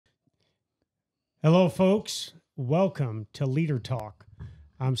Hello, folks. Welcome to Leader Talk.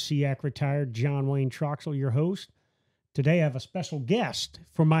 I'm SEAC retired John Wayne Troxell, your host. Today, I have a special guest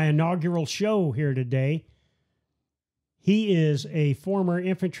for my inaugural show here today. He is a former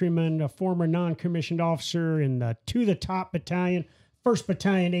infantryman, a former non-commissioned officer in the To the Top Battalion, 1st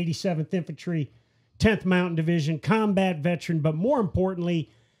Battalion, 87th Infantry, 10th Mountain Division, combat veteran, but more importantly,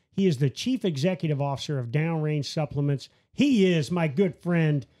 he is the Chief Executive Officer of Downrange Supplements. He is my good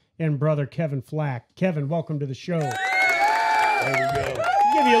friend and brother, Kevin Flack. Kevin, welcome to the show. There we go.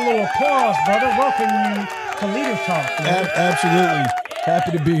 Give you a little applause, brother. Welcome you to Leader Talk. Absolutely.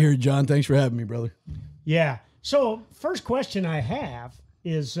 Happy to be here, John. Thanks for having me, brother. Yeah. So first question I have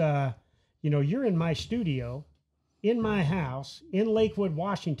is, you're in my studio, in my house, in Lakewood,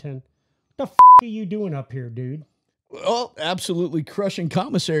 Washington. What the are you doing up here, dude? Well, absolutely crushing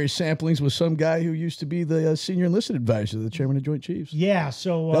commissary samplings with some guy who used to be the senior enlisted advisor to the chairman of Joint Chiefs. Yeah.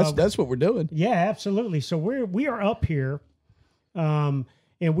 So that's what we're doing. Yeah, absolutely. So we are up here, and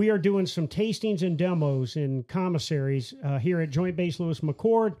we are doing some tastings and demos in commissaries here at Joint Base Lewis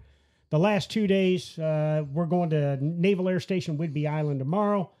McChord. The last 2 days, we're going to Naval Air Station Whidbey Island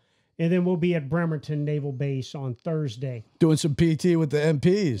tomorrow, and then we'll be at Bremerton Naval Base on Thursday. Doing some PT with the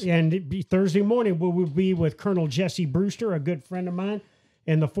MPs. And Thursday morning, we'll be with Colonel Jesse Brewster, a good friend of mine,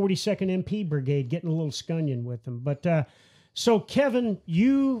 and the 42nd MP Brigade, getting a little scunion with them. But so, Kevin,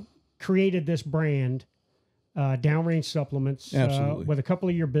 you created this brand, Downrange Supplements, with a couple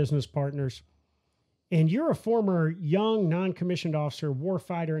of your business partners. And you're a former young, non-commissioned officer,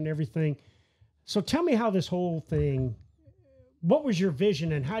 warfighter and everything. So tell me how this whole thing, what was your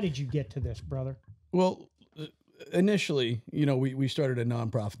vision and how did you get to this, brother? Well, initially, we started a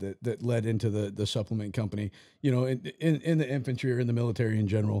nonprofit that led into the supplement company. In the infantry or in the military in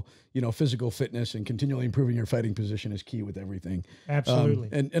general, physical fitness and continually improving your fighting position is key with everything. Absolutely.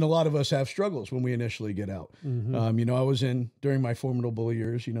 And a lot of us have struggles when we initially get out. Mm-hmm. I was during my formidable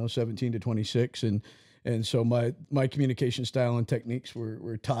years, 17 to 26, and so my communication style and techniques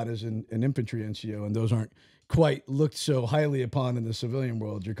were taught as an infantry NCO, and those aren't quite looked so highly upon in the civilian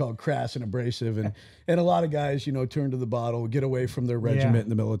world. You're called crass and abrasive, and a lot of guys, turn to the bottle, get away from their regiment in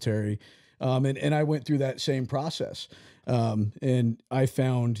the military. And I went through that same process. And I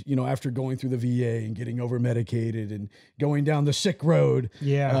found, after going through the VA and getting over medicated and going down the sick road,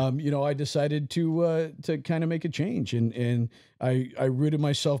 I decided to kind of make a change. And I rooted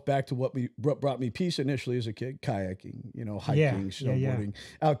myself back to what brought me peace initially as a kid: kayaking, hiking, snowboarding,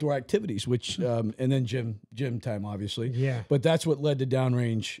 outdoor activities, which, and then gym time, obviously. Yeah. But that's what led to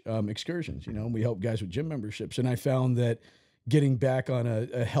downrange excursions. We help guys with gym memberships. And I found that getting back on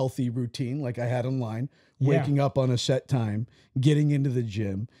a healthy routine like I had online, waking up on a set time, getting into the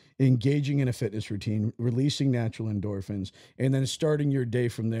gym, engaging in a fitness routine, releasing natural endorphins, and then starting your day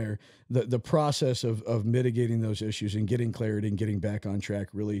from there, the process of mitigating those issues and getting clarity and getting back on track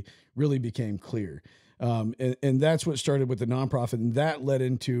really became clear. And that's what started with the nonprofit, and that led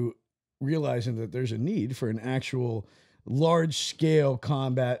into realizing that there's a need for an actual large-scale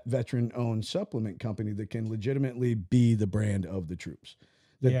combat veteran-owned supplement company that can legitimately be the brand of the troops,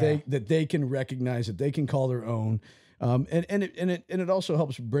 that they can recognize, that they can call their own, and it also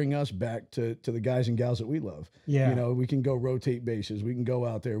helps bring us back to the guys and gals that we love. Yeah, we can go rotate bases, we can go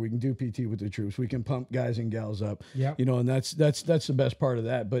out there, we can do PT with the troops, we can pump guys and gals up. Yeah, and that's the best part of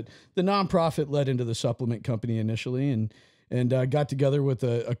that. But the nonprofit led into the supplement company initially, and got together with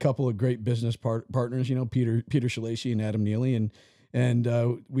a couple of great business partners, Peter Shalacy and Adam Neely,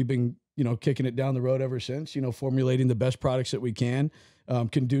 and we've been kicking it down the road ever since. Formulating the best products that we can,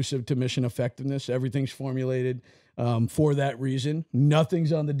 conducive to mission effectiveness. Everything's formulated for that reason.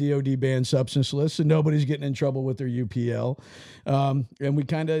 Nothing's on the DoD banned substance list, so nobody's getting in trouble with their UPL, and we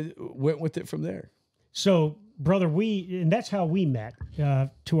kind of went with it from there. So, brother, and that's how we met.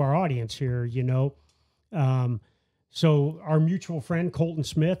 To our audience here, So our mutual friend, Colton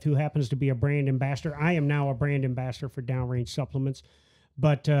Smith, who happens to be a brand ambassador. I am now a brand ambassador for Downrange Supplements.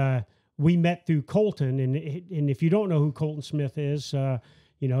 But we met through Colton. And if you don't know who Colton Smith is,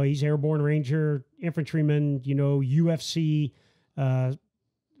 he's Airborne Ranger, infantryman, UFC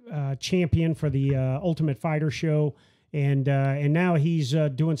champion for the Ultimate Fighter show. And now he's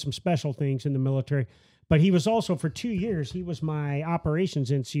doing some special things in the military. But he was also, for 2 years, he was my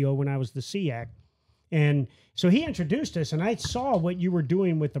operations NCO when I was the SEAC. And so he introduced us, and I saw what you were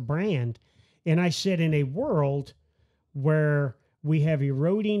doing with the brand. And I said, in a world where we have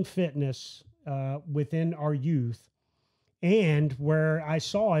eroding fitness within our youth, and where I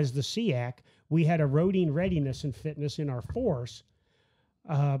saw as the SEAC, we had eroding readiness and fitness in our force,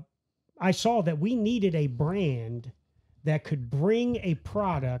 I saw that we needed a brand that could bring a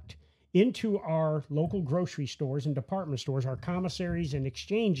product into our local grocery stores and department stores, our commissaries and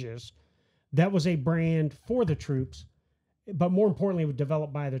exchanges. That was a brand for the troops, but more importantly, it was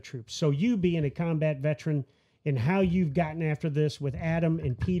developed by the troops. So you being a combat veteran and how you've gotten after this with Adam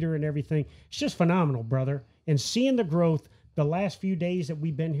and Peter and everything, it's just phenomenal, brother. And seeing the growth the last few days that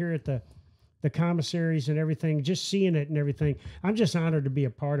we've been here at the commissaries and everything, just seeing it and everything, I'm just honored to be a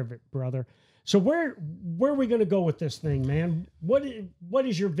part of it, brother. So where are we going to go with this thing, man? What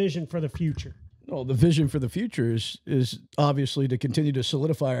is your vision for the future? Well, the vision for the future is obviously to continue to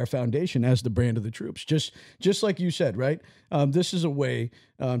solidify our foundation as the brand of the troops. Just like you said, right? This is a way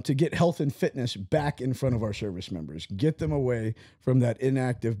to get health and fitness back in front of our service members, get them away from that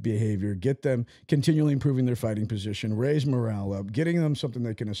inactive behavior, get them continually improving their fighting position, raise morale up, getting them something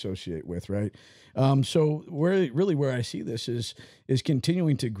they can associate with, right? So where I see this is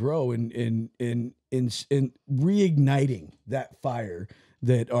continuing to grow in reigniting that fire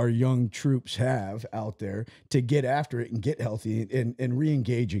that our young troops have out there to get after it and get healthy and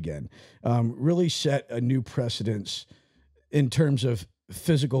re-engage again. Really set a new precedence in terms of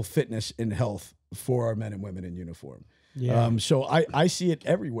physical fitness and health for our men and women in uniform. Yeah. So I see it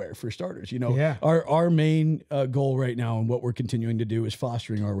everywhere for starters. You know, Yeah. our main goal right now and what we're continuing to do is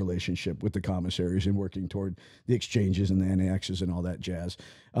fostering our relationship with the commissaries and working toward the exchanges and the annexes and all that jazz.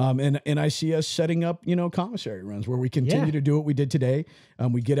 And I see us setting up, commissary runs where we continue to do what we did today.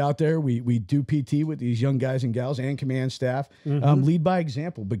 We get out there, we do PT with these young guys and gals and command staff, lead by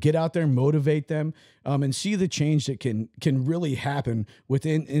example, but get out there, motivate them, and see the change that can really happen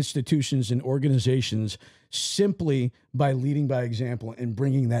within institutions and organizations simply by leading by example and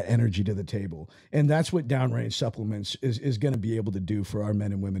bringing that energy to the table. And that's what downrange supplements is going to be able to do for our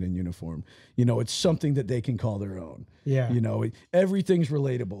men and women in uniform. It's something that they can call their own. Yeah. Everything's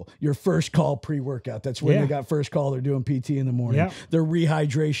relatable. Your first call pre-workout. That's when they got first call. They're doing PT in the morning. Yeah. Their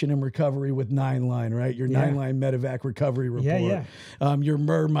rehydration and recovery with 9-line, right? Your 9-line medevac recovery report. Your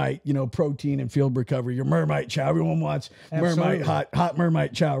Mermite, protein and field recovery. Your Mermite chow. Everyone wants Mermite, hot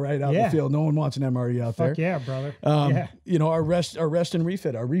Mermite chow right out in the field. No one wants an MRE out there. Yeah, brother. Our rest and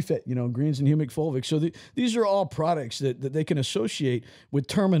refit, greens and humic fulvic. So these are all products that they can associate with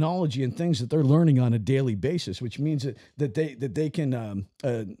terminology and things that they're learning on a daily basis, which means that they can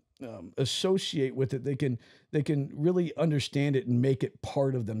associate with it. They can really understand it and make it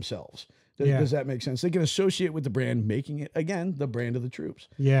part of themselves. Does that make sense? They can associate with the brand, making it, again, the brand of the troops.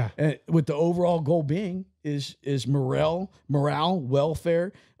 Yeah. And with the overall goal being is morale,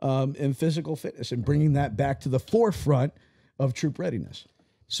 welfare, and physical fitness, and bringing that back to the forefront of troop readiness.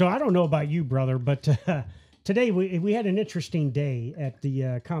 So I don't know about you, brother, but today we had an interesting day at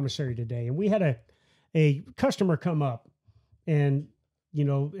the commissary today, and we had a customer come up and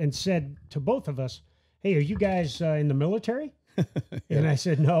said to both of us, "Hey, are you guys in the military?" And I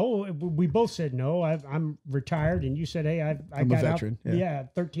said, "No." We both said no. I'm retired. And you said, "Hey, I got a veteran."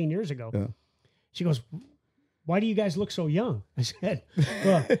 out 13 years ago." Yeah. She goes, "Why do you guys look so young?" I said,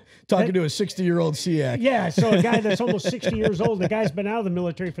 "Well, talking to a 60-year-old SEAC." Yeah, so a guy that's almost 60 years old, the guy's been out of the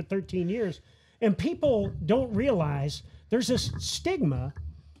military for 13 years. And people don't realize there's this stigma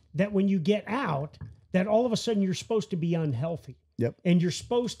that when you get out, that all of a sudden you're supposed to be unhealthy. Yep. And you're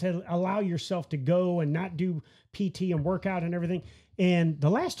supposed to allow yourself to go and not do PT and workout and everything. And the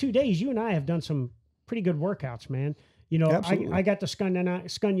last 2 days, you and I have done some pretty good workouts, man. I got to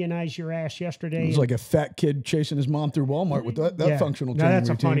scunionize your ass yesterday. It was like a fat kid chasing his mom through Walmart with that functional training that's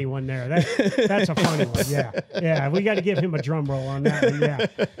routine. A funny one there. That's a funny one. Yeah. We got to give him a drum roll on that one. Yeah.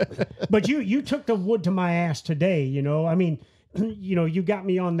 But you took the wood to my ass today, I mean, you got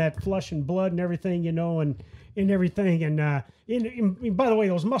me on that flush and blood and everything, and everything. And by the way,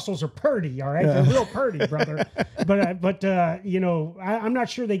 those muscles are purty, all right? They're real purty, brother. But I'm not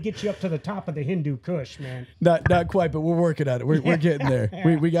sure they get you up to the top of the Hindu Kush, man. Not quite, but we're working on it. We're getting there.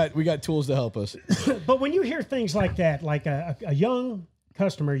 We got tools to help us. But when you hear things like that, like a young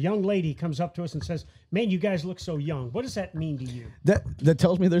customer, young lady comes up to us and says, "Man, you guys look so young." What does that mean to you? That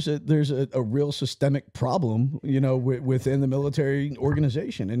tells me there's a real systemic problem, within the military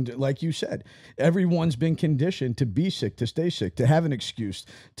organization. And like you said, everyone's been conditioned to be sick, to stay sick, to have an excuse,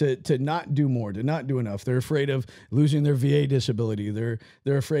 to not do more, to not do enough. They're afraid of losing their VA disability. They're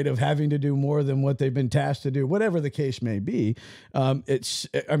afraid of having to do more than what they've been tasked to do, whatever the case may be.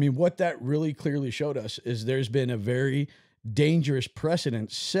 What that really clearly showed us is there's been a very dangerous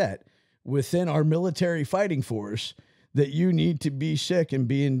precedent set within our military fighting force that you need to be sick and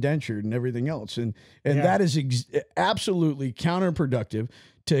be indentured and everything else. And that is absolutely counterproductive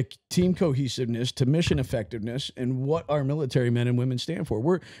to team cohesiveness, to mission effectiveness, and what our military men and women stand for.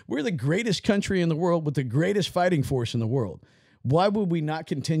 We're the greatest country in the world with the greatest fighting force in the world. Why would we not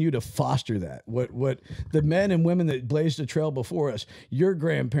continue to foster that? What the men and women that blazed the trail before us, your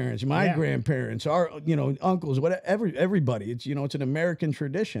grandparents, my grandparents, our uncles, whatever, everybody. It's it's an American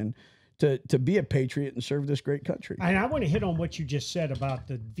tradition to be a patriot and serve this great country. And I want to hit on what you just said about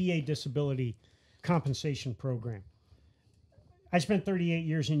the VA disability compensation program. I spent 38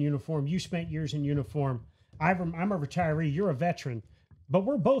 years in uniform. You spent years in uniform. I'm a retiree. You're a veteran, but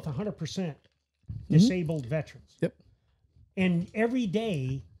we're both 100% disabled veterans. Yep. And every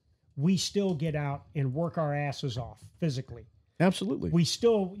day we still get out and work our asses off physically. Absolutely. We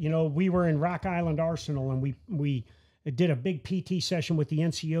still, we were in Rock Island Arsenal and we did a big PT session with the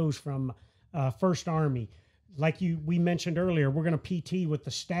NCOs from First Army. Like we mentioned earlier, we're going to PT with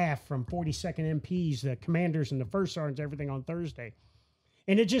the staff from 42nd MPs, the commanders and the first sergeants, everything on Thursday.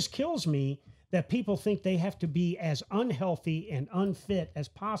 And it just kills me that people think they have to be as unhealthy and unfit as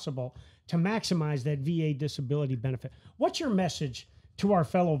possible to maximize that VA disability benefit. What's your message to our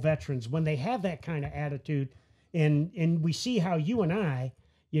fellow veterans when they have that kind of attitude and we see how you and I,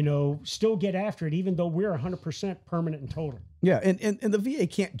 still get after it even though we're 100% permanent and total? Yeah, and the VA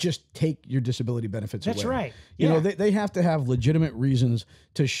can't just take your disability benefits away. That's right. They have to have legitimate reasons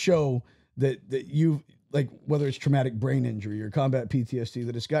to show that you, like whether it's traumatic brain injury or combat PTSD,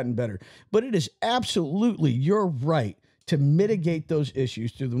 that it's gotten better. But it is absolutely your right to mitigate those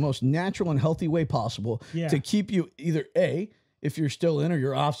issues through the most natural and healthy way possible to keep you either if you're still in or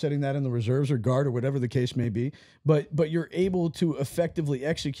you're offsetting that in the reserves or guard or whatever the case may be, but you're able to effectively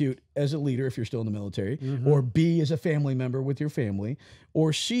execute as a leader if you're still in the military, or B, as a family member with your family,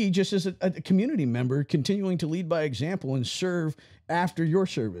 or C, just as a community member continuing to lead by example and serve after your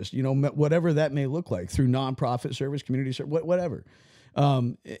service, whatever that may look like through nonprofit service, community service, whatever.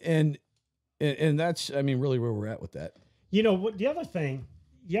 And that's, really where we're at with that. The other thing,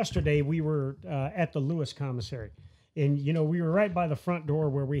 yesterday we were at the Lewis Commissary. And, we were right by the front door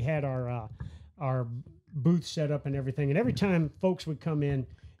where we had our booth set up and everything. And every time folks would come in,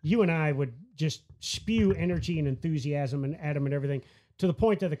 you and I would just spew energy and enthusiasm and at them and everything, to the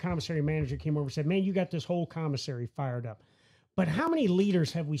point that the commissary manager came over and said, "Man, you got this whole commissary fired up." But how many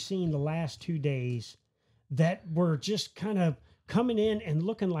leaders have we seen the last 2 days that were just kind of coming in and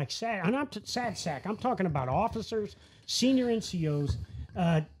looking like sad? And I'm sad sack. I'm talking about officers, senior NCOs,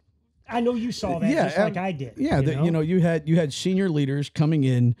 I know you saw that just like I did. Yeah, you had senior leaders coming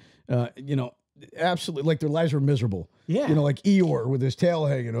in, absolutely like their lives were miserable. Yeah, like Eeyore with his tail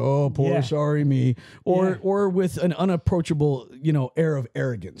hanging. Oh, poor sorry me. Or with an unapproachable, air of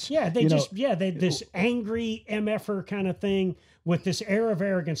arrogance. Yeah, they this angry MFer kind of thing with this air of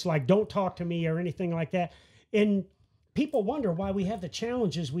arrogance, like don't talk to me or anything like that. And people wonder why we have the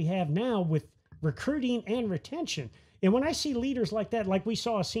challenges we have now with recruiting and retention. And when I see leaders like that, like we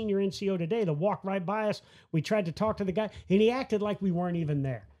saw a senior NCO today that walked right by us, we tried to talk to the guy, and he acted like we weren't even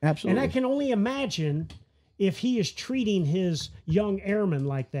there. Absolutely. And I can only imagine if he is treating his young airmen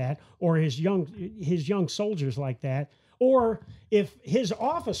like that, or his young soldiers like that, or if his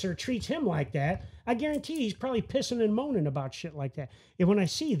officer treats him like that, I guarantee he's probably pissing and moaning about shit like that. And when I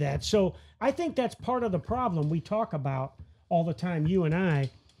see that, so I think that's part of the problem we talk about all the time, you and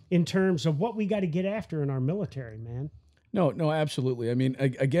I, in terms of what we got to get after in our military, man. No, absolutely.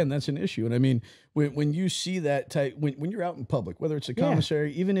 Again, that's an issue. And when you see that type, when you're out in public, whether it's a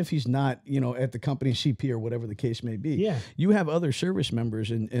commissary, even if he's not, at the company CP or whatever the case may be, you have other service members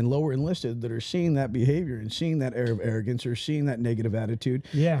and lower enlisted that are seeing that behavior and seeing that air of arrogance or seeing that negative attitude.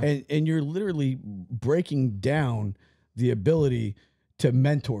 Yeah. And you're literally breaking down the ability to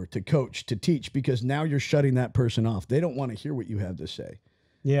mentor, to coach, to teach, because now you're shutting that person off. They don't want to hear what you have to say.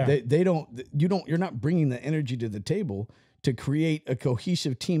 Yeah. You're not bringing the energy to the table to create a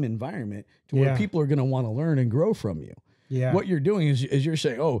cohesive team environment to where people are going to want to learn and grow from you. Yeah. What you're doing is you're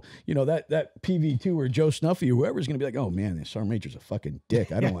saying, that PV2 or Joe Snuffy or whoever's going to be like, "Oh man, this sergeant major's a fucking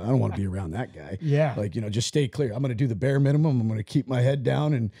dick. I don't want to be around that guy." Yeah. Just stay clear. I'm going to do the bare minimum. I'm going to keep my head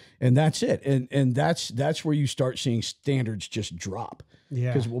down and that's it. And that's where you start seeing standards just drop.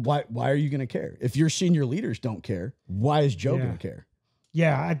 Yeah. Because why are you going to care? If your senior leaders don't care, why is Joe going to care?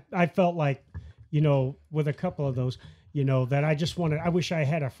 Yeah, I felt like, with a couple of those, that I wish I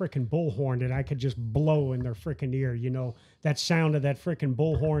had a freaking bullhorn that I could just blow in their freaking ear, that sound of that freaking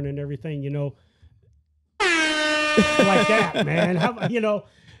bullhorn and everything, like that, man.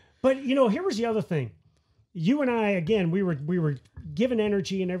 But, here was the other thing. You and I, again, we were given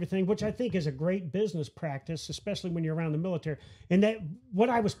energy and everything, which I think is a great business practice, especially when you're around the military. And that what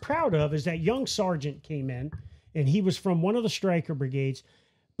I was proud of is that young sergeant came in, and he was from one of the Stryker brigades,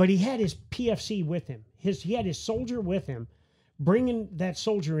 but he had his PFC with him. He had his soldier with him, bringing that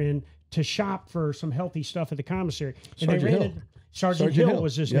soldier in to shop for some healthy stuff at the commissary. And Sergeant Hill. Sergeant Hill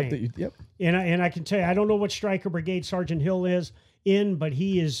was his name. Yep. And I can tell you, I don't know what Stryker Brigade Sergeant Hill is in, but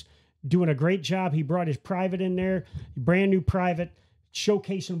he is doing a great job. He brought his private in there, brand new private,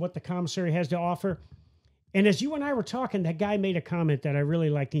 showcasing what the commissary has to offer. And as you and I were talking, that guy made a comment that I really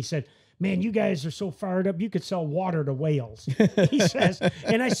liked. He said, man, you guys are so fired up, you could sell water to whales, he says.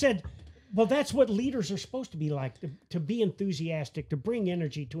 And I said, well, that's what leaders are supposed to be like, to be enthusiastic, to bring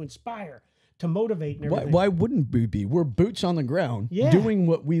energy, to inspire, to motivate and everything. Why wouldn't we be? We're boots on the ground, doing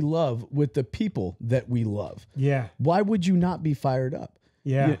what we love with the people that we love. Yeah. Why would you not be fired up?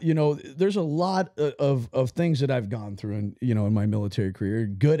 Yeah. You know, there's a lot of things that I've gone through in my military career,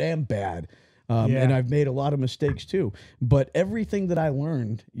 good and bad. And I've made a lot of mistakes too. But everything that I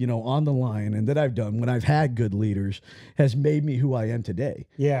learned, on the line and that I've done when I've had good leaders has made me who I am today.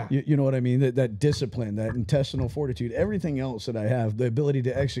 Yeah. You know what I mean? That discipline, that intestinal fortitude, everything else that I have, the ability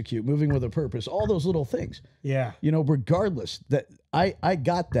to execute, moving with a purpose, all those little things. Yeah. Regardless, that I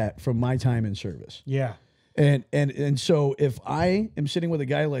got that from my time in service. Yeah. And so if I am sitting with a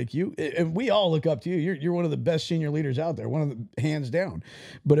guy like you, and we all look up to you, you're one of the best senior leaders out there, one of the hands down.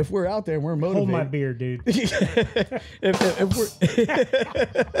 But if we're out there and we're motivated, hold my beer, dude.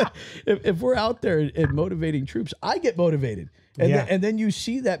 if we're out there and motivating troops, I get motivated, and then you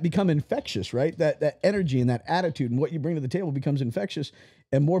see that become infectious, right? That energy and that attitude and what you bring to the table becomes infectious,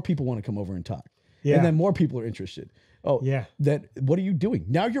 and more people want to come over and talk, and then more people are interested. Oh, yeah. Then what are you doing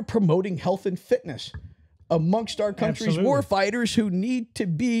now? You're promoting health and fitness amongst our country's war fighters who need to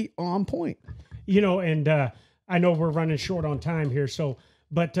be on point. And I know we're running short on time here. So,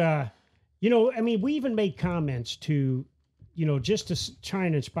 but, we even made comments to, just to try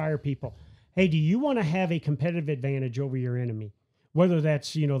and inspire people. Hey, do you want to have a competitive advantage over your enemy? Whether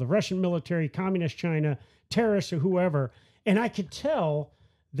that's, the Russian military, communist China, terrorists, or whoever. And I could tell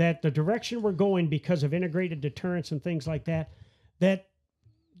that the direction we're going because of integrated deterrence and things like that,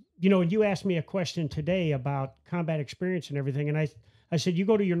 you asked me a question today about combat experience and everything. And I said, you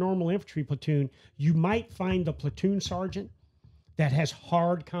go to your normal infantry platoon, you might find the platoon sergeant that has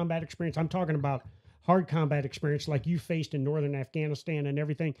hard combat experience. I'm talking about hard combat experience like you faced in northern Afghanistan and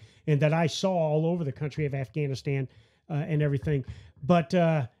everything, and that I saw all over the country of Afghanistan and everything. But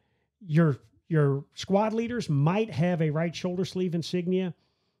your squad leaders might have a right shoulder sleeve insignia,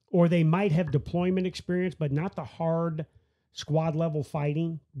 or they might have deployment experience, but not the hard squad level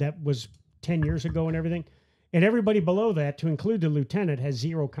fighting that was 10 years ago and everything. And everybody below that, to include the lieutenant, has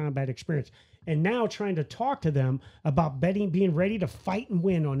zero combat experience. And now trying to talk to them about being ready to fight and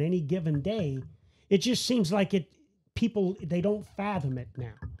win on any given day, it just seems like they don't fathom it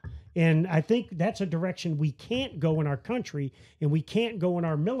now. And I think that's a direction we can't go in our country, and we can't go in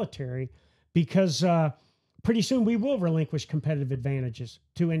our military, because pretty soon we will relinquish competitive advantages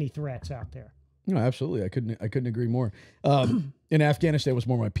to any threats out there. No, absolutely. I couldn't agree more. In Afghanistan, it was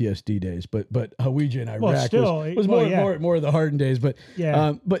more my PSD days, but Hawija and Iraq was more of the hardened days. But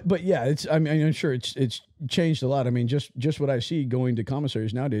I'm sure it's changed a lot. I mean, just what I see going to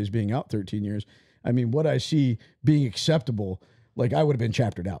commissaries nowadays, being out 13 years. I mean, what I see being acceptable, like I would have been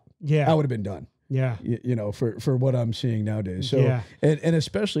chaptered out. Yeah, I would have been done. Yeah, for what I'm seeing nowadays. So, and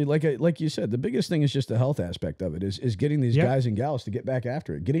especially like you said, the biggest thing is just the health aspect of it is getting these guys and gals to get back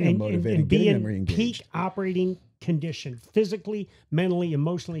after it, getting them motivated, and getting them re-engaged. Peak operating condition, physically, mentally,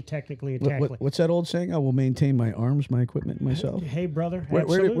 emotionally, technically, and tactically. What's that old saying? I will maintain my arms, my equipment, myself. Hey, brother,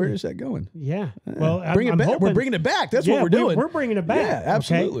 where is that going? Yeah, well, bring it back. We're bringing it back. That's what we're doing. We're bringing it back. Yeah,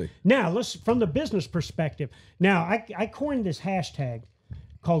 absolutely. Okay? Now, let's from the business perspective. Now, I coined this hashtag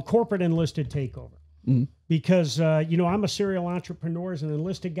called corporate enlisted takeover. Mm-hmm. Because, I'm a serial entrepreneur as an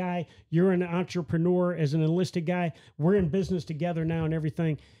enlisted guy. You're an entrepreneur as an enlisted guy. We're in business together now and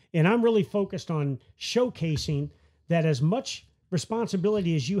everything. And I'm really focused on showcasing that as much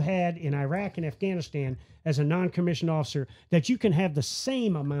responsibility as you had in Iraq and Afghanistan as a non-commissioned officer, that you can have the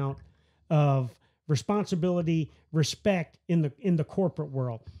same amount of responsibility, respect in the corporate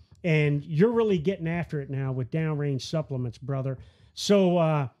world. And you're really getting after it now with downrange supplements, brother.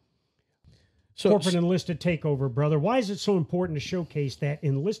 So corporate enlisted takeover, brother. Why is it so important to showcase that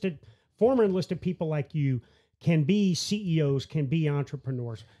former enlisted people like you can be CEOs, can be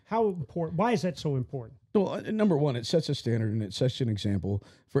entrepreneurs? How important? Why is that so important? Well, number one, it sets a standard and it sets an example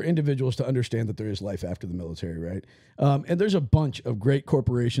for individuals to understand that there is life after the military, right? And there's a bunch of great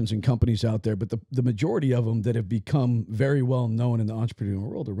corporations and companies out there, but the majority of them that have become very well known in the entrepreneurial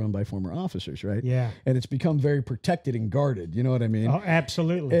world are run by former officers, right? Yeah. And it's become very protected and guarded. You know what I mean? Oh,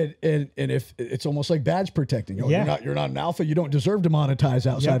 absolutely. And if it's almost like badge protecting. You're not an alpha. You don't deserve to monetize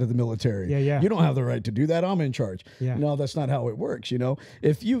outside of the military. Yeah. You don't have the right to do that. I'm in charge. Yeah. No, that's not how it works.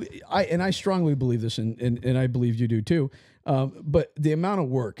 If I strongly believe this, and I believe you do too. But the amount of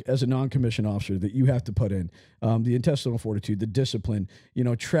work as a non-commissioned officer that you have to put in, the intestinal fortitude, the discipline,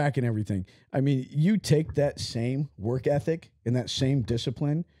 tracking everything. I mean, you take that same work ethic and that same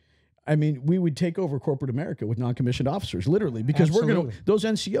discipline. I mean, we would take over corporate America with non-commissioned officers, literally, because those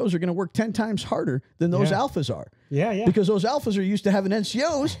NCOs are going to work 10 times harder than those alphas are. Yeah. Because those alphas are used to having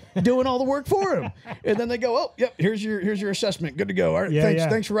NCOs doing all the work for them. And then they go, oh, yep, here's your assessment. Good to go. All right,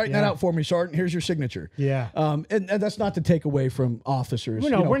 thanks for writing that out for me, Sergeant. Here's your signature. Yeah. And that's not to take away from officers.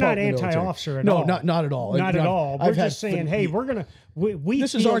 No, we're not anti-officer at all. No, not at all. Not at all. We're just saying, hey, we're going to,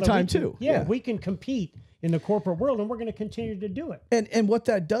 this is our time too. Yeah, we can compete in the corporate world, and we're going to continue to do it. And what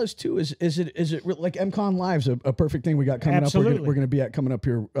that does too is it like MCon Live's a perfect thing we got coming Absolutely. up. We're going to be coming up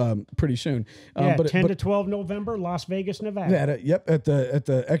here pretty soon. Yeah, 10 to 12 November, Las Vegas, Nevada. At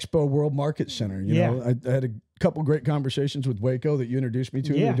the Expo World Market Center. You know, I had a couple great conversations with Waco that you introduced me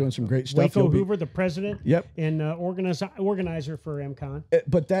to. They're doing some great stuff. Waco Hoover, the president, and organizer for MCon.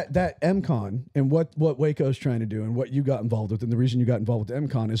 But that MCon and what Waco's trying to do and what you got involved with, and the reason you got involved with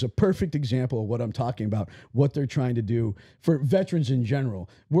MCon is a perfect example of what I'm talking about, what they're trying to do for veterans in general.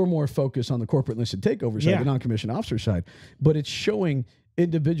 We're more focused on the corporate enlisted takeover side, the non-commissioned officer side, but it's showing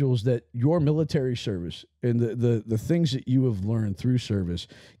individuals that your military service and the things that you have learned through service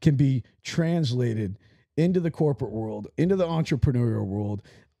can be translated into the corporate world, into the entrepreneurial world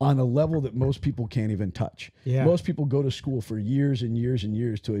on a level that most people can't even touch. Yeah. Most people go to school for years and years and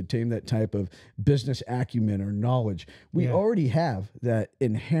years to attain that type of business acumen or knowledge. We already have that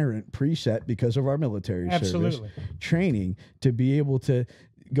inherent preset because of our military service training to be able to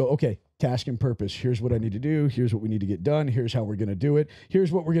go, okay, task and purpose. Here's what I need to do. Here's what we need to get done. Here's how we're going to do it.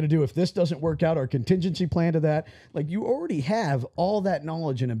 Here's what we're going to do if this doesn't work out, our contingency plan to that. Like, you already have all that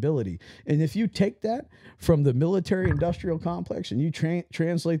knowledge and ability. And if you take that from the military industrial complex and you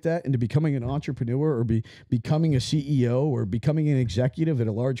translate that into becoming an entrepreneur or becoming a CEO or becoming an executive at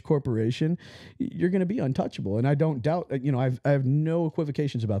a large corporation, you're going to be untouchable. And I don't doubt, I have no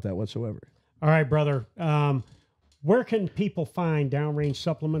equivocations about that whatsoever. All right, brother. Where can people find Downrange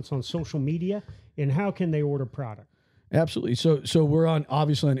Supplements on social media, and how can they order product? Absolutely. So we're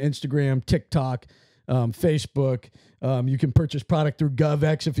obviously on Instagram, TikTok, Facebook. You can purchase product through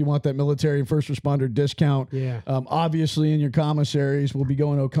GovX if you want that military and first responder discount. Yeah. Obviously, in your commissaries, we'll be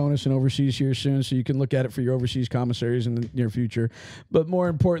going to Oconus and overseas here soon, so you can look at it for your overseas commissaries in the near future. But more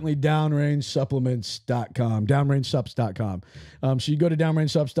importantly, downrangesupplements.com, downrangesups.com. So you go to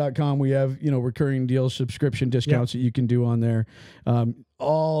downrangesups.com. We have recurring deals, subscription discounts that you can do on there.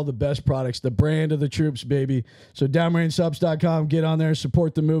 All the best products, the brand of the troops, baby. So downrangesups.com. Get on there,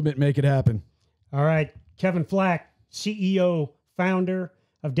 support the movement, make it happen. All right, Kevin Flack, CEO, founder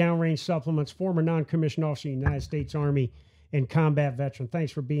of Downrange Supplements, former non-commissioned officer of the United States Army and combat veteran.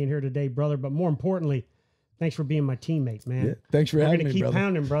 Thanks for being here today, brother. But more importantly, thanks for being my teammate, man. Yeah, thanks for having me, brother. We're going to keep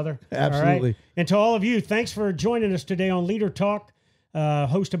pounding, brother. Absolutely. All right? And to all of you, thanks for joining us today on Leader Talk,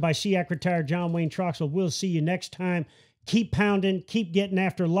 hosted by SEAC retired John Wayne Troxell. We'll see you next time. Keep pounding. Keep getting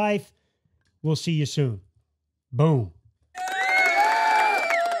after life. We'll see you soon. Boom.